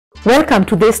Welcome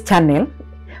to this channel,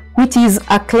 which is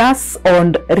a class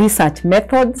on research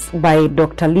methods by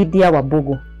Dr. Lydia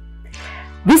Wabugu.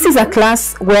 This is a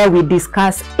class where we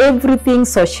discuss everything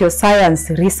social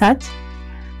science research,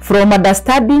 from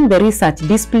understanding the research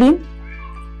discipline,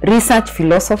 research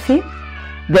philosophy,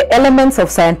 the elements of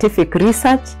scientific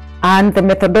research, and the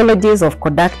methodologies of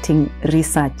conducting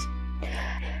research.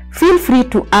 Feel free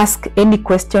to ask any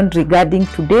question regarding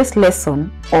today's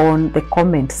lesson on the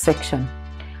comment section.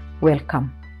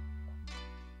 Welcome.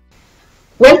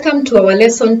 Welcome to our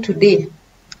lesson today.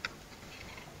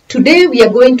 Today we are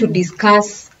going to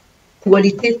discuss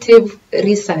qualitative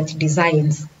research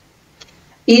designs.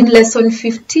 In lesson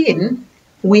 15,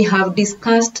 we have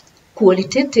discussed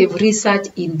qualitative research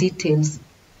in details.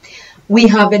 We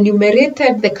have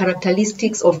enumerated the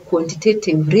characteristics of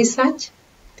quantitative research.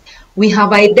 We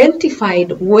have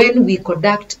identified when we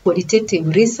conduct qualitative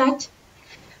research,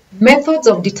 methods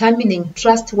of determining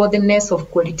trustworthiness of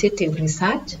qualitative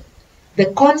research, the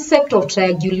concept of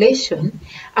triangulation,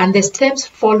 and the steps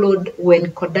followed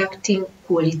when conducting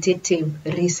qualitative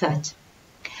research.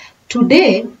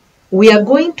 Today, we are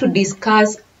going to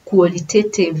discuss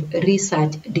qualitative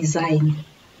research design.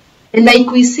 And like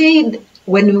we said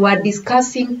when we were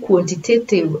discussing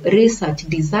quantitative research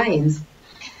designs,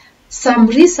 some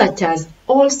researchers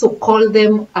also call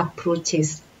them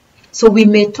approaches. So we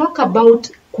may talk about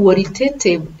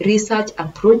qualitative research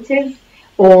approaches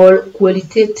or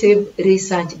qualitative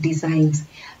research designs.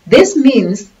 This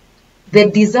means the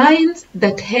designs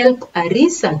that help a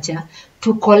researcher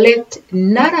to collect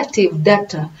narrative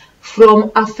data from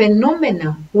a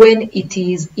phenomena when it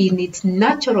is in its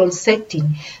natural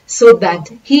setting so that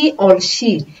he or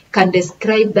she can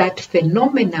describe that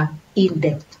phenomena in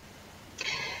depth.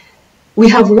 We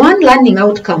have one learning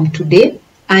outcome today,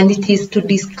 and it is to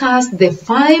discuss the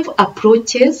 5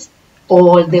 approaches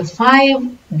or the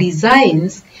 5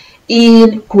 designs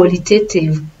in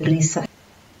qualitative research.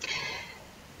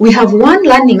 We have one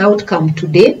learning outcome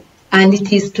today, and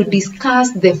it is to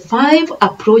discuss the 5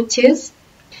 approaches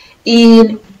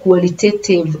in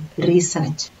qualitative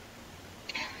research.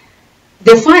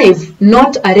 The 5,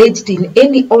 not arranged in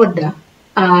any order,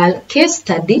 are case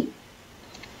study,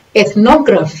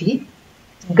 ethnography,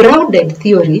 grounded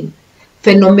theory,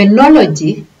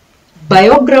 phenomenology,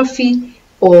 biography,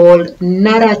 or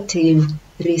narrative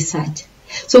research.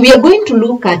 So we are going to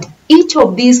look at each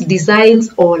of these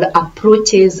designs or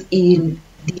approaches in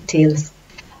details.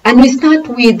 And we start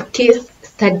with case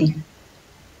study.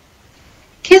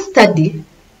 Case study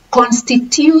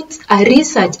constitutes a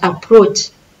research approach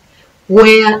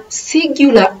where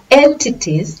singular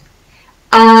entities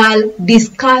are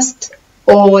discussed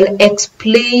or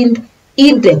explained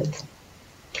in depth.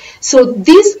 So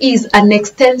this is an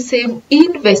extensive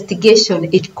investigation.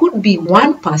 It could be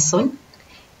one person,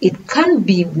 it can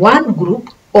be one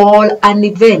group, or an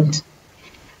event.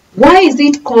 Why is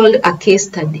it called a case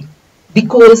study?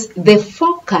 Because the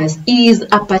focus is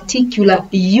a particular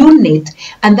unit,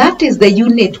 and that is the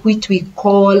unit which we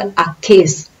call a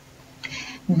case.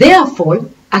 Therefore,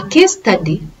 a case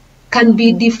study can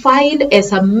be defined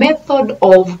as a method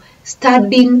of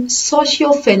studying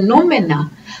social phenomena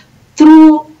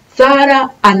through thorough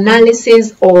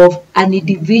analysis of an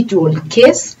individual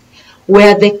case,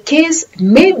 where the case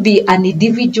may be an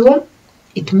individual,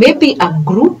 it may be a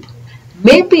group,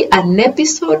 maybe an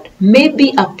episode,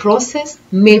 maybe a process,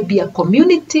 maybe a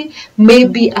community,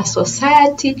 maybe a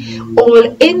society,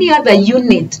 or any other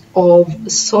unit of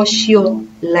social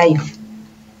life.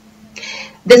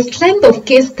 The strength of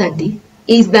case study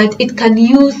is that it can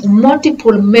use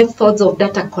multiple methods of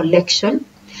data collection,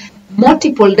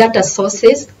 multiple data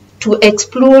sources to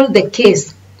explore the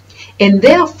case, and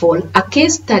therefore a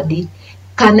case study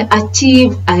can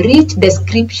achieve a rich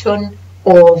description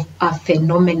of a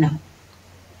phenomena.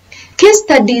 Case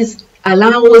studies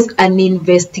allows an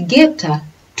investigator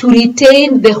to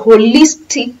retain the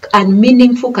holistic and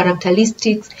meaningful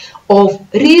characteristics of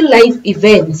real-life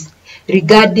events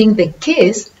regarding the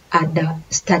case under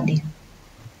study.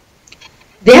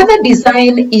 The other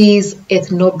design is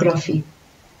ethnography.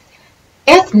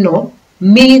 Ethno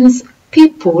means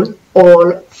people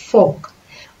or folk,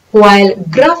 while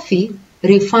graphy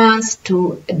refers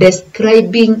to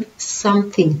describing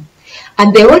something.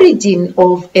 And the origin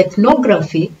of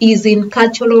ethnography is in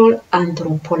cultural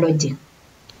anthropology.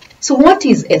 So what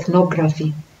is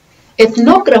ethnography?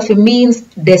 Ethnography means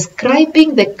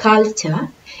describing the culture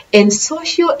and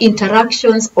social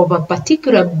interactions of a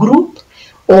particular group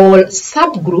or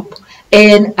subgroup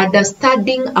and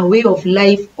understanding a way of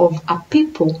life of a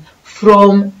people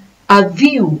from a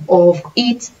view of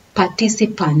its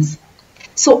participants.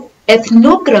 So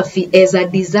ethnography as a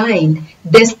design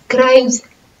describes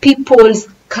people's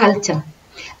culture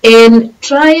and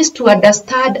tries to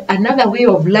understand another way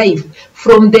of life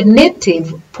from the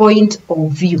native point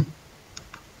of view.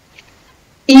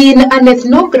 In an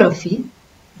ethnography,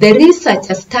 the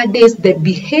researcher studies the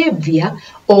behavior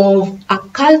of a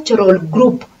cultural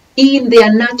group in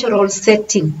their natural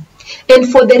setting.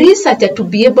 And for the researcher to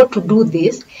be able to do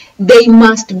this, they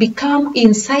must become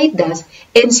insiders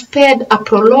and spend a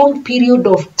prolonged period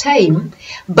of time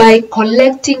by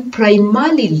collecting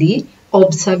primarily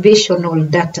observational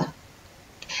data.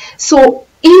 So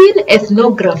in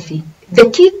ethnography, the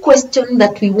key question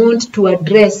that we want to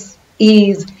address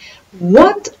is,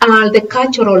 what are the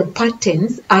cultural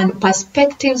patterns and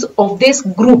perspectives of this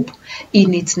group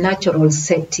in its natural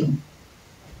setting?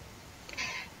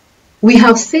 We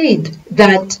have said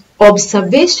that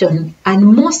observation, and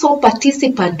more so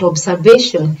participant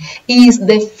observation, is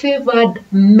the favored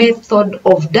method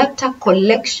of data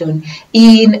collection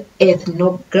in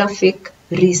ethnographic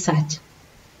research.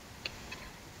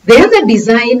 The other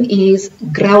design is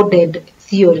grounded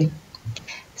theory.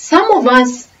 Some of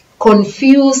us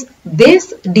confuse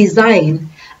this design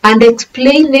and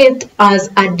explain it as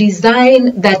a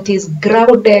design that is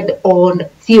grounded on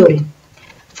theory.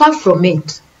 Far from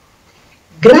it.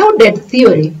 Grounded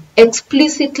theory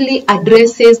explicitly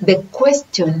addresses the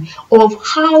question of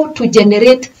how to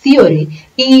generate theory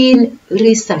in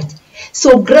research.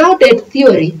 So grounded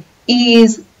theory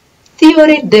is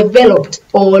theory developed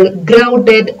or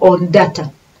grounded on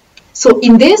data. So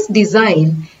in this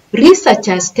design,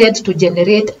 researchers tend to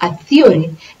generate a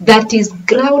theory that is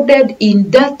grounded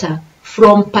in data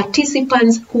from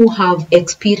participants who have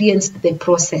experienced the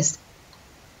process.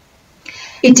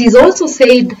 It is also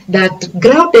said that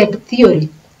grounded theory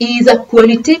is a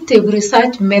qualitative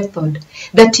research method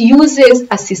that uses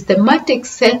a systematic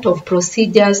set of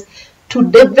procedures to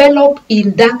develop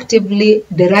inductively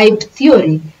derived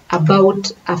theory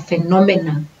about a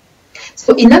phenomenon.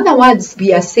 So in other words,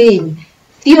 we are saying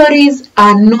theories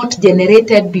are not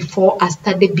generated before a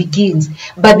study begins,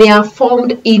 but they are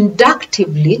formed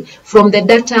inductively from the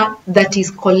data that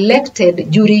is collected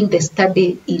during the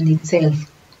study in itself.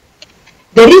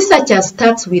 The researcher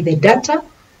starts with the data,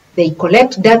 they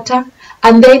collect data,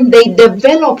 and then they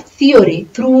develop theory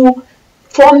through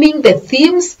forming the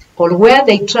themes, or where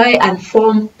they try and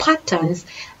form patterns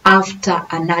after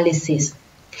analysis.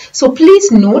 So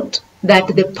please note that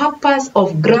the purpose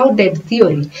of grounded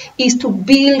theory is to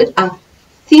build a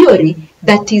theory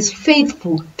that is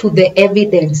faithful to the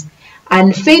evidence.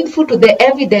 And faithful to the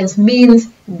evidence means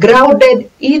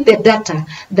grounded in the data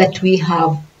that we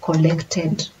have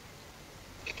collected.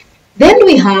 Then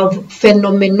we have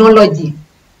phenomenology.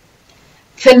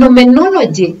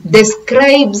 Phenomenology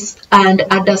describes and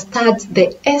understands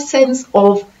the essence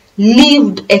of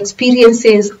lived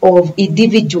experiences of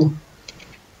individuals.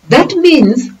 That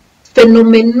means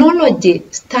phenomenology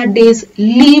studies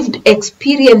lived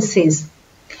experiences,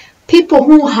 people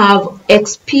who have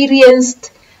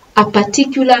experienced a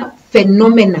particular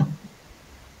phenomena.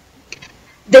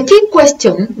 The key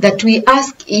question that we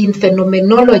ask in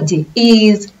phenomenology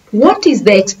is, what is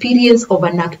the experience of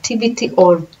an activity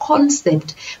or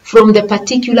concept from the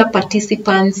particular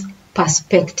participant's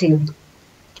perspective?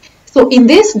 So in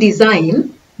this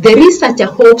design, the researcher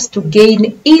hopes to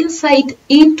gain insight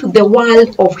into the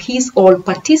world of his or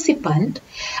participant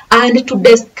and to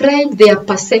describe their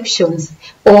perceptions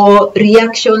or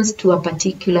reactions to a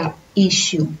particular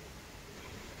issue.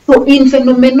 So in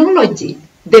phenomenology,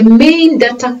 the main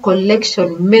data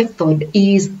collection method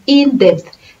is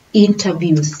in-depth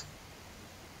interviews.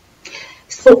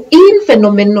 So in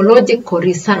phenomenological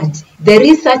research, the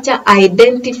researcher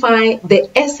identifies the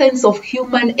essence of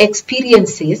human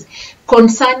experiences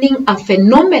concerning a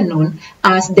phenomenon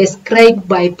as described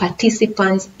by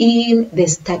participants in the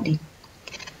study.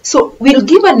 So we'll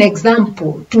give an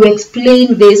example to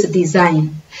explain this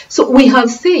design. So we have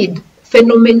said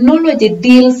phenomenology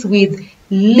deals with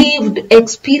lived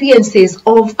experiences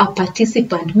of a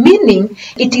participant, meaning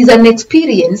it is an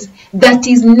experience that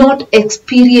is not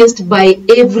experienced by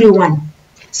everyone.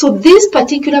 So this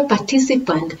particular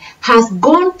participant has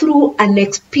gone through an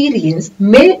experience,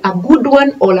 may a good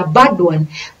one or a bad one,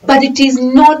 but it is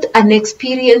not an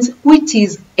experience which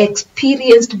is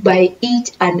experienced by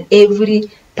each and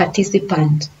every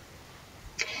participant.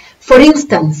 For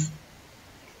instance,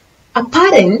 a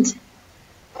parent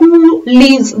who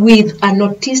lives with an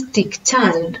autistic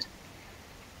child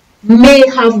may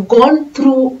have gone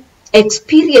through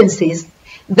experiences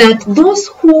that those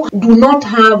who do not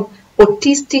have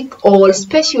autistic or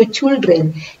special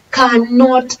children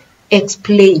cannot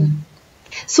explain.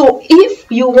 So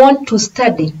if you want to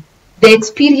study the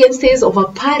experiences of a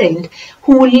parent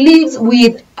who lives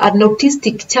with an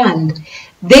autistic child,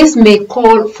 this may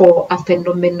call for a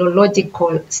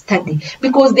phenomenological study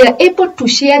because they are able to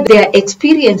share their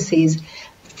experiences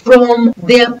from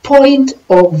their point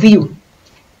of view.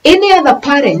 Any other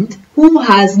parent who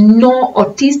has no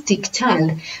autistic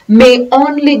child may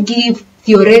only give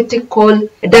theoretical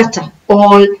data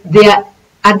or their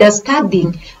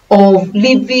understanding of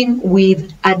living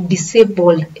with a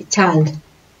disabled child.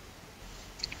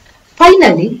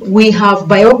 Finally, we have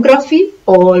biography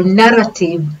or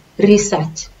narrative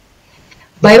research.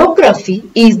 Biography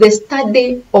is the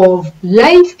study of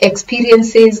life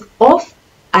experiences of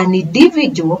an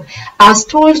individual as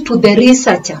told to the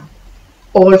researcher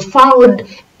or found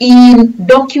in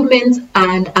documents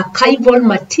and archival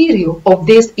material of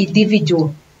this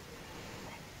individual.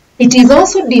 It is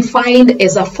also defined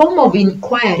as a form of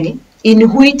inquiry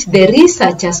in which the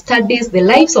researcher studies the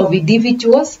lives of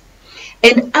individuals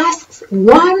and asks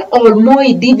one or more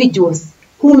individuals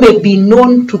who may be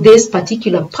known to this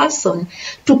particular person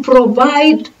to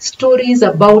provide stories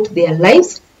about their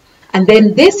lives, and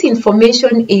then this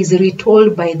information is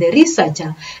retold by the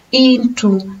researcher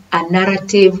into a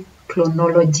narrative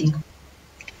chronology.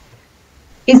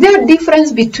 Is there a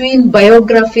difference between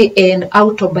biography and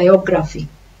autobiography?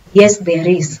 Yes, there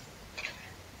is.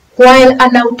 While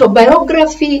an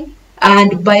autobiography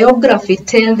and biography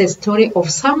tell the story of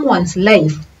someone's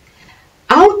life,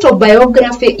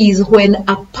 autobiography is when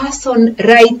a person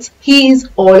writes his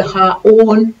or her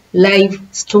own life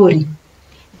story.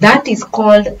 That is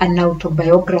called an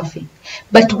autobiography.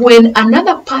 But when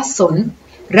another person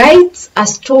writes a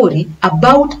story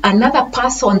about another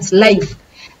person's life,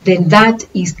 then that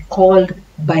is called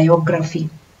biography.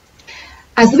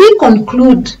 As we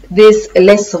conclude this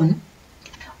lesson,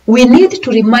 we need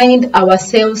to remind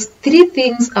ourselves three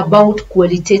things about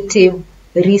qualitative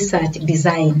research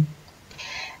design.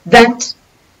 That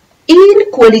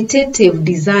in qualitative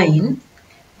design,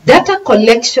 data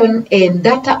collection and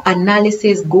data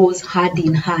analysis goes hand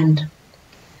in hand.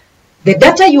 The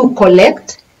data you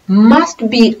collect must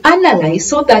be analyzed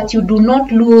so that you do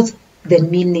not lose the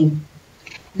meaning.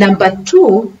 Number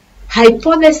two,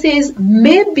 hypotheses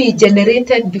may be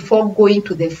generated before going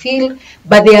to the field,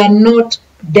 but they are not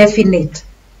definite.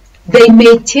 They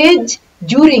may change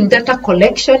during data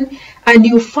collection and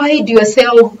you find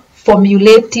yourself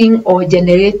formulating or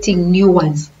generating new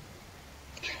ones.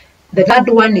 The third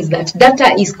one is that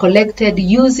data is collected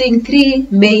using three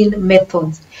main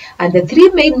methods. And the three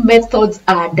main methods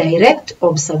are direct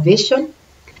observation,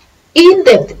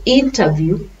 in-depth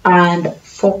interview, and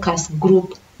focus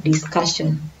group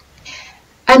discussion.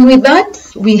 And with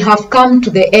that, we have come to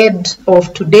the end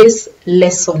of today's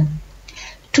lesson.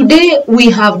 Today,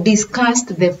 we have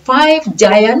discussed the 5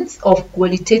 giants of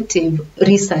qualitative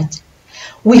research.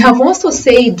 We have also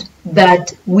said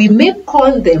that we may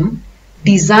call them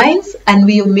designs and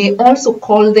we may also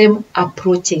call them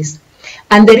approaches.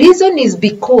 And the reason is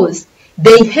because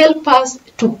they help us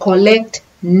to collect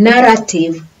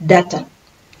narrative data.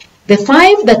 The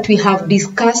 5 that we have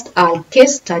discussed are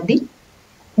case study,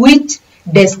 which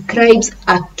describes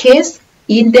a case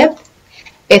in depth,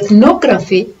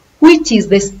 ethnography, which is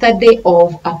the study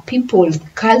of a people's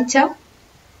culture,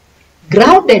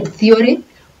 grounded theory,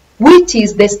 which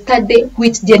is the study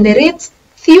which generates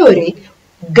theory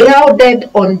grounded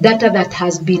on data that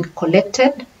has been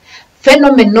collected,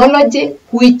 phenomenology,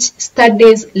 which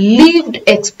studies lived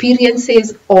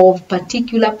experiences of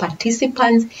particular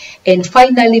participants, and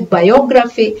finally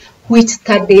biography, which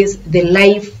studies the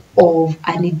life of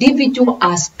an individual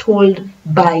as told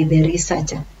by the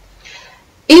researcher.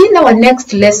 In our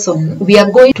next lesson, we are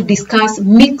going to discuss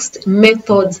mixed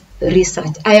methods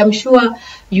research. I am sure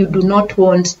you do not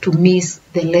want to miss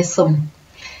the lesson.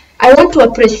 I want to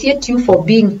appreciate you for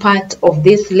being part of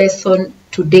this lesson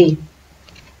today.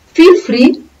 Feel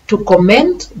free to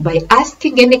comment by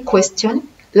asking any question,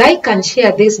 like and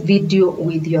share this video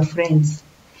with your friends.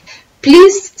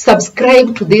 Please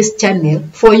subscribe to this channel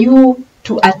for you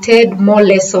to attend more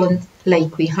lessons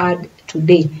like we had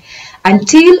today.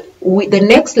 Until the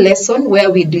next lesson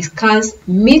where we discuss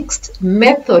mixed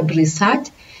method research,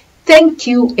 thank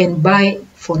you and bye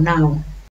for now.